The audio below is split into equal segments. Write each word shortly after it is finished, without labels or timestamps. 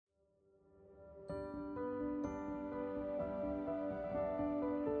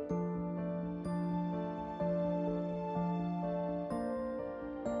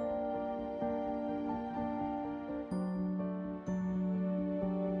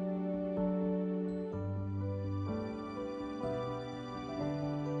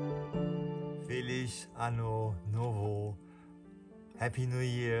Feliz Anno Novo. Happy New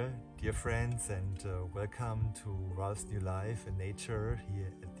Year, dear friends, and welcome to Ralph's New Life in Nature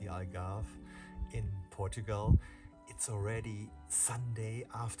here at the Algarve in Portugal. It's already Sunday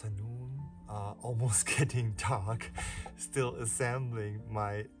afternoon, almost getting dark. Still assembling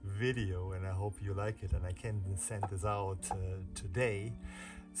my video, and I hope you like it and I can send this out today.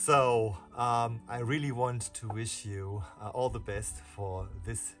 So I really want to wish you all the best for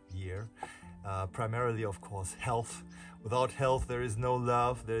this year. Primarily, of course, health. Without health, there is no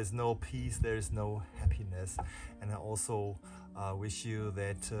love, there is no peace, there is no happiness. And I also wish you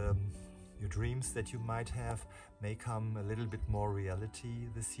that your dreams that you might have may come a little bit more reality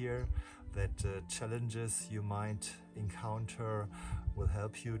this year, that challenges you might encounter will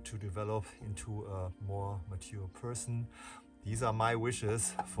help you to develop into a more mature person. These are my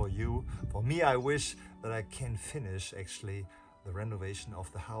wishes for you. For me, I wish that I can finish actually the renovation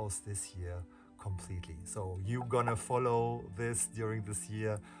of the house this year completely. So you're gonna follow this during this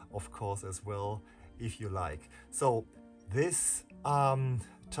year, of course, as well, if you like. So this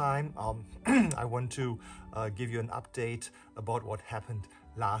time I want to give you an update about what happened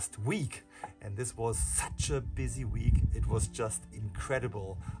last week. And this was such a busy week. It was just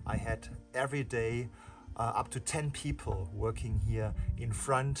incredible. I had every day up to 10 people working here in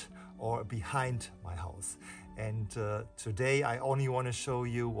front or behind my house. And today I only want to show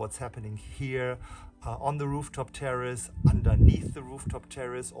you what's happening here on the rooftop terrace, underneath the rooftop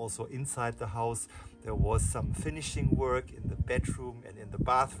terrace, also inside the house. There was some finishing work in the bedroom and in the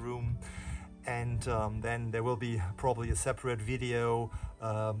bathroom. And then there will be probably a separate video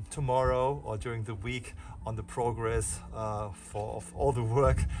tomorrow or during the week on the progress of all the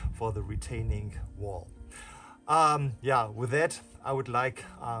work for the retaining wall. Yeah, with that, I would like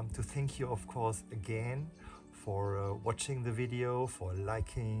to thank you, of course, again for watching the video, for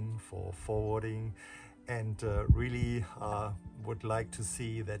liking, for forwarding, and really would like to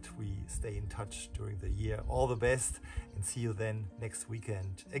see that we stay in touch during the year. All the best, and see you then next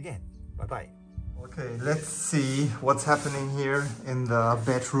weekend again. Bye-bye. Okay, let's see what's happening here in the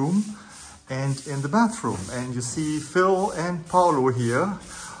bedroom and in the bathroom. And you see Phil and Paulo here.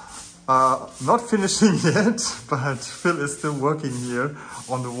 Not finishing yet, but Phil is still working here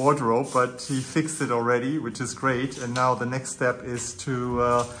on the wardrobe, but he fixed it already, which is great. And now the next step is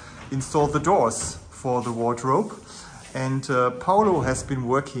to install the doors for the wardrobe. And Paulo has been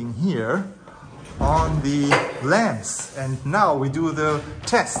working here on the lamps, and now we do the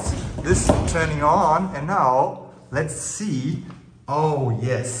test. This is turning on, and now let's see. Oh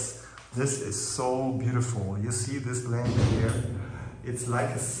yes, this is so beautiful. You see this lamp here? It's like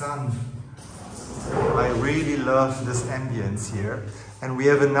a sun. I really love this ambience here. And we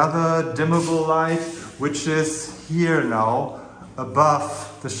have another dimmable light, which is here now,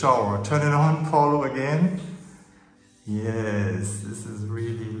 above the shower. Turn it on, Paulo, again. Yes, this is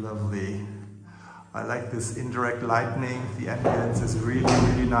really lovely. I like this indirect lighting. The ambience is really,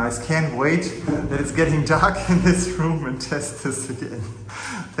 really nice. Can't wait that it's getting dark in this room and test this again.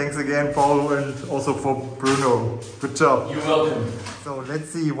 Thanks again, Paulo, and also for Bruno. Good job. You're welcome. So let's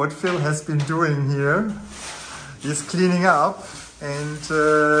see what Phil has been doing here. He's cleaning up, and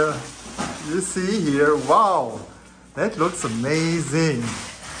you see here, wow, that looks amazing.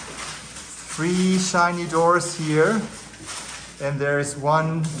 3 shiny doors here, and there is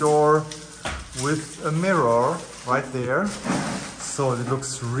one door with a mirror right there. So it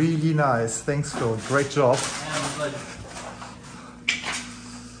looks really nice. Thanks, Phil. Great job.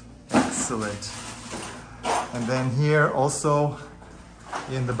 Excellent. And then here also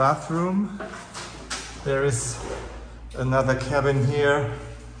in the bathroom, there is another cabin here,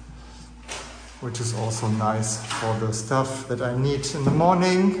 which is also nice for the stuff that I need in the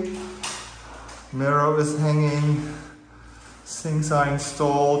morning. Mirror is hanging, sinks are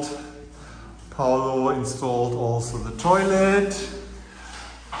installed. Paulo installed also the toilet.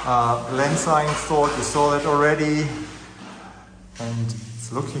 Lamps are installed, you saw that already. And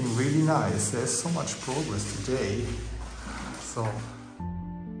it's looking really nice. There's so much progress today. So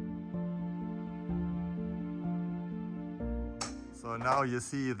now you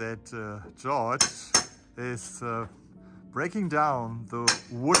see that George is breaking down the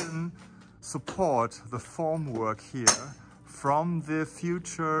wooden support, the formwork here from the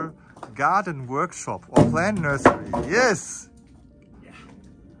future garden workshop or plant nursery. Yes! Yeah.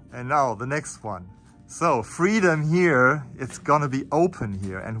 And now the next one. So freedom here, it's gonna be open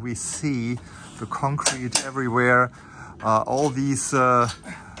here, and we see the concrete everywhere. All these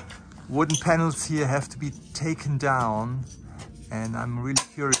wooden panels here have to be taken down, and I'm really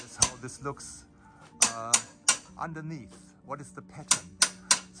curious how this looks underneath. What is the pattern?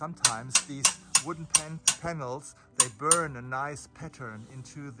 Sometimes these wooden panels, they burn a nice pattern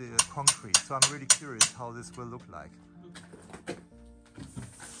into the concrete. So I'm really curious how this will look like.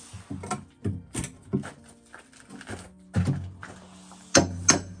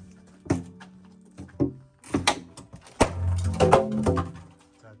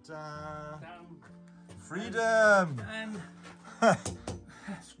 Ta-da! Freedom!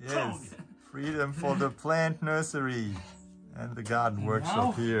 Yes, freedom for the plant nursery and the garden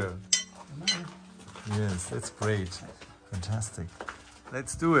workshop here. Yes, that's great. Fantastic.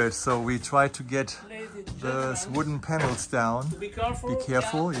 Let's do it. So we try to get the wooden panels down. Be careful. Be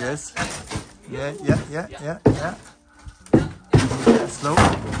careful, yes. Yeah. Slow.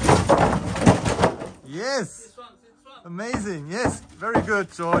 Yes. This one. Amazing. Yes. Very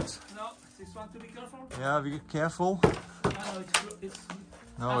good, George. No, this one to be careful. Yeah, be careful.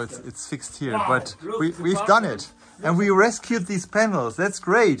 No, it's fixed here, wow, but look, we've done it. And we rescued these panels. That's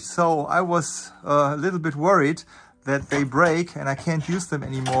great. So I was a little bit worried that they break and I can't use them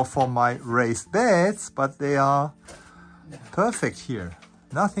anymore for my raised beds, but they are perfect here.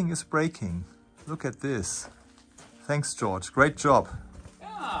 Nothing is breaking. Look at this. Thanks, George. Great job.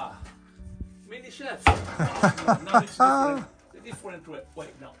 Yeah, mini chef. No, it's different. The different way.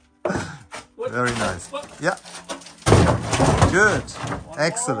 No. What? Very nice. What? Yeah. Good.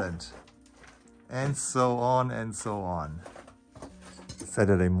 Excellent. And so on and so on.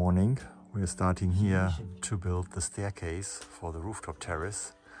 Saturday morning, we're starting here to build the staircase for the rooftop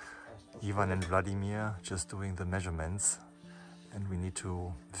terrace. Ivan and Vladimir just doing the measurements, and we need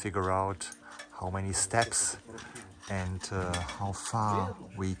to figure out how many steps and how far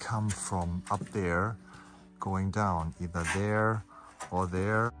we come from up there going down, either there or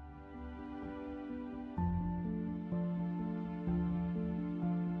there.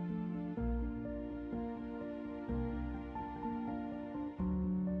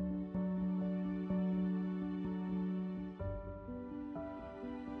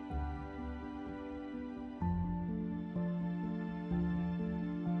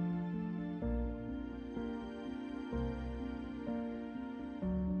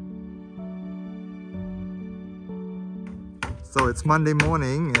 So it's Monday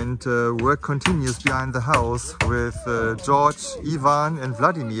morning and work continues behind the house with George, Ivan and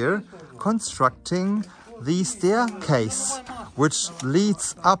Vladimir constructing the staircase which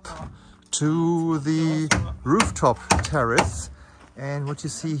leads up to the rooftop terrace. And what you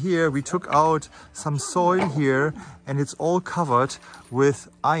see here, we took out some soil here and it's all covered with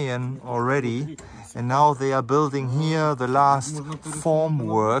iron already. And now they are building here the last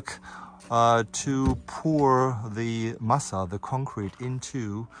formwork to pour the massa, the concrete,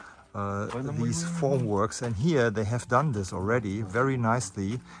 into these formworks. And here they have done this already very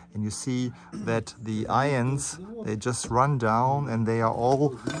nicely. And you see that the irons, they just run down and they are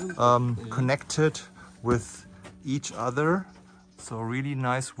all connected with each other. So really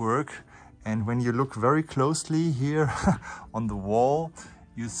nice work. And when you look very closely here on the wall,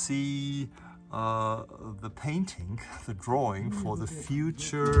 you see the painting, the drawing for the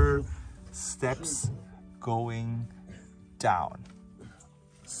future steps going down.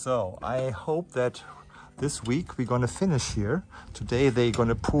 So I hope that this week we're going to finish here. Today they're going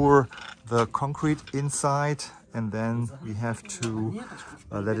to pour the concrete inside and then we have to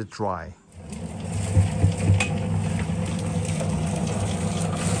let it dry.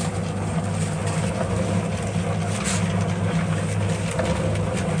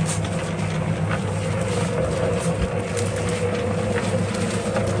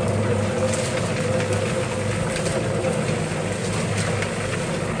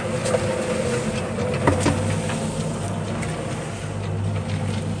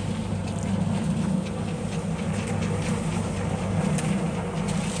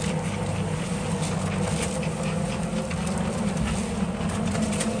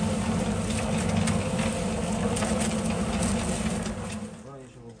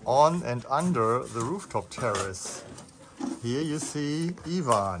 On and under the rooftop terrace. Here you see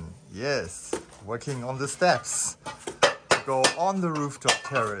Ivan, yes, working on the steps to go on the rooftop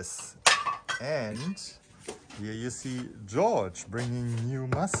terrace. And here you see George bringing new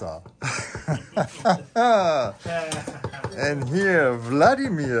massa. And here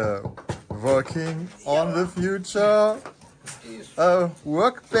Vladimir working on the future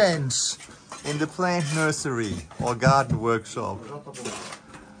workbench in the plant nursery or garden workshop.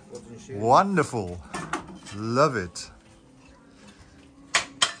 Wonderful, love it.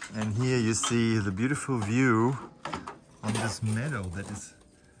 And here you see the beautiful view on this meadow that is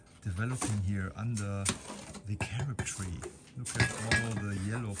developing here under the carob tree. Look at all the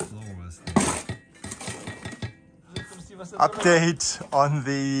yellow flowers there. update on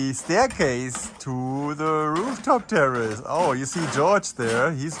the staircase to the rooftop terrace. Oh, you see George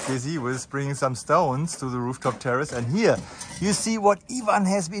there. He's busy with bringing some stones to the rooftop terrace. And here you see what Ivan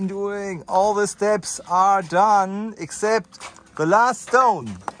has been doing. All the steps are done except the last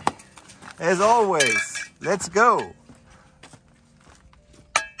stone. As always, let's go.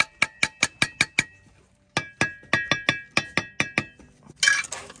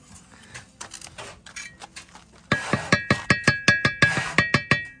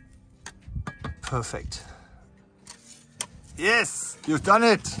 Perfect. Yes, you've done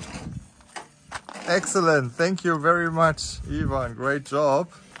it. Excellent. Thank you very much, Ivan. Great job.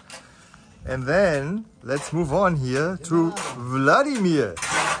 And then let's move on here to Vladimir.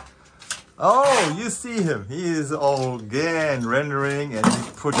 Oh, you see him. He is again rendering, and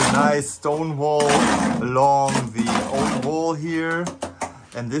he put a nice stone wall along the old wall here.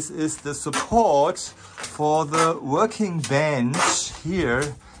 And this is the support for the working bench here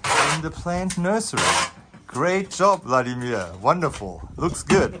in the plant nursery. Great job, Vladimir. Wonderful. Looks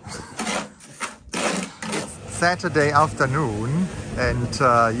good. It's Saturday afternoon,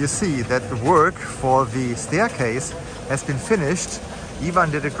 and you see that the work for the staircase has been finished.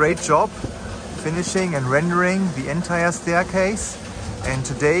 Ivan did a great job finishing and rendering the entire staircase. And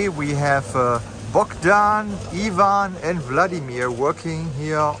today we have Bogdan, Ivan and Vladimir working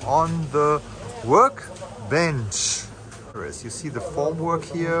here on the workbench. You see the formwork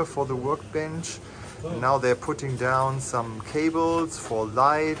here for the workbench. And now they're putting down some cables for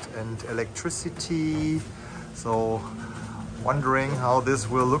light and electricity. So wondering how this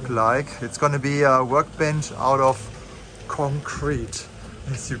will look like. It's going to be a workbench out of concrete,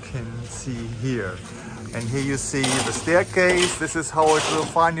 as you can see here. And here you see the staircase. This is how it will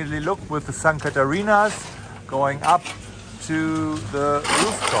finally look with the St. Catharina's going up to the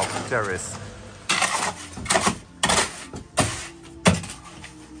rooftop terrace.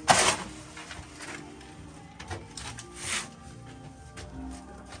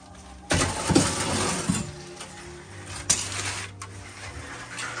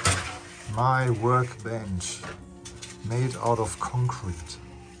 My workbench made out of concrete.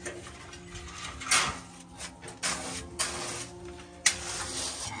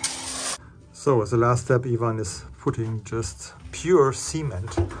 So as the last step, Ivan is putting just pure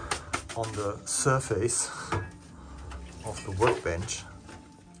cement on the surface of the workbench,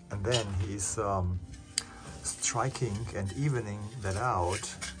 and then he's striking and evening that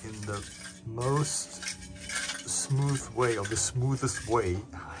out in the most smooth way, or the smoothest way.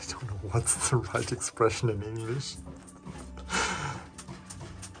 I don't know what's the right expression in English.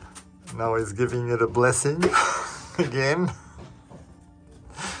 Now he's giving it a blessing again.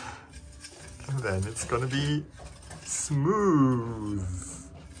 And then it's gonna be smooth.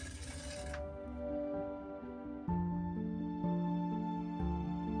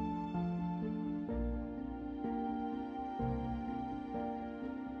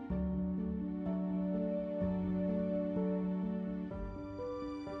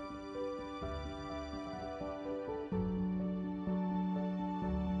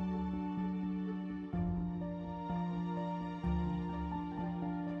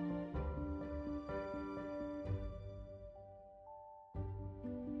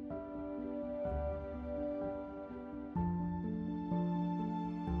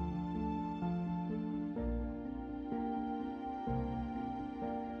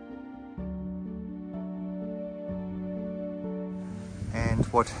 And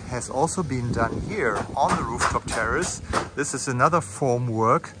what has also been done here on the rooftop terrace, this is another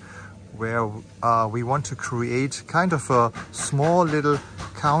formwork where we want to create kind of a small little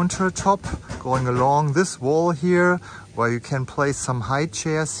countertop going along this wall here, where you can place some high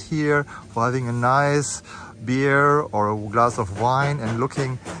chairs here for having a nice beer or a glass of wine and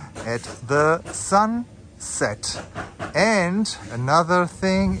looking at the sunset. And another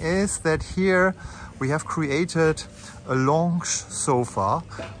thing is that here we have created a lounge sofa.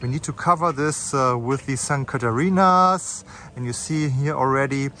 We need to cover this with the St. Catharina's, and you see here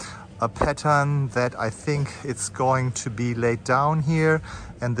already a pattern that I think it's going to be laid down here,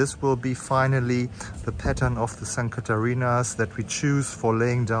 and this will be finally the pattern of the St. Catharina's that we choose for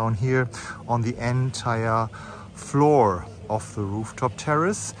laying down here on the entire floor of the rooftop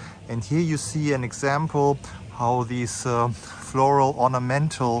terrace. And here you see an example how these floral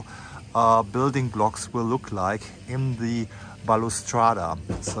ornamental building blocks will look like in the balustrada.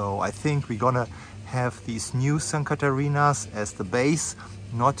 So I think we're gonna have these new St. Catharina's as the base,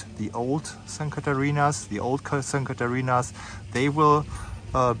 not the old St. Catharina's. The old St. Catharina's, they will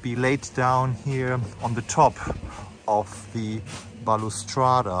be laid down here on the top of the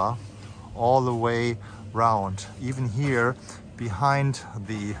balustrada all the way round. Even here behind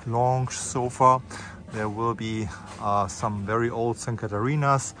the long sofa there will be some very old St.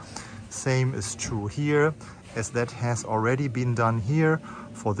 Catarinas. Same is true here, as that has already been done here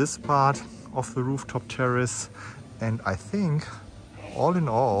for this part of the rooftop terrace. And I think all in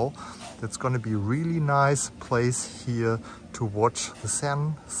all that's going to be a really nice place here to watch the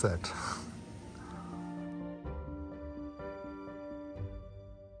sunset.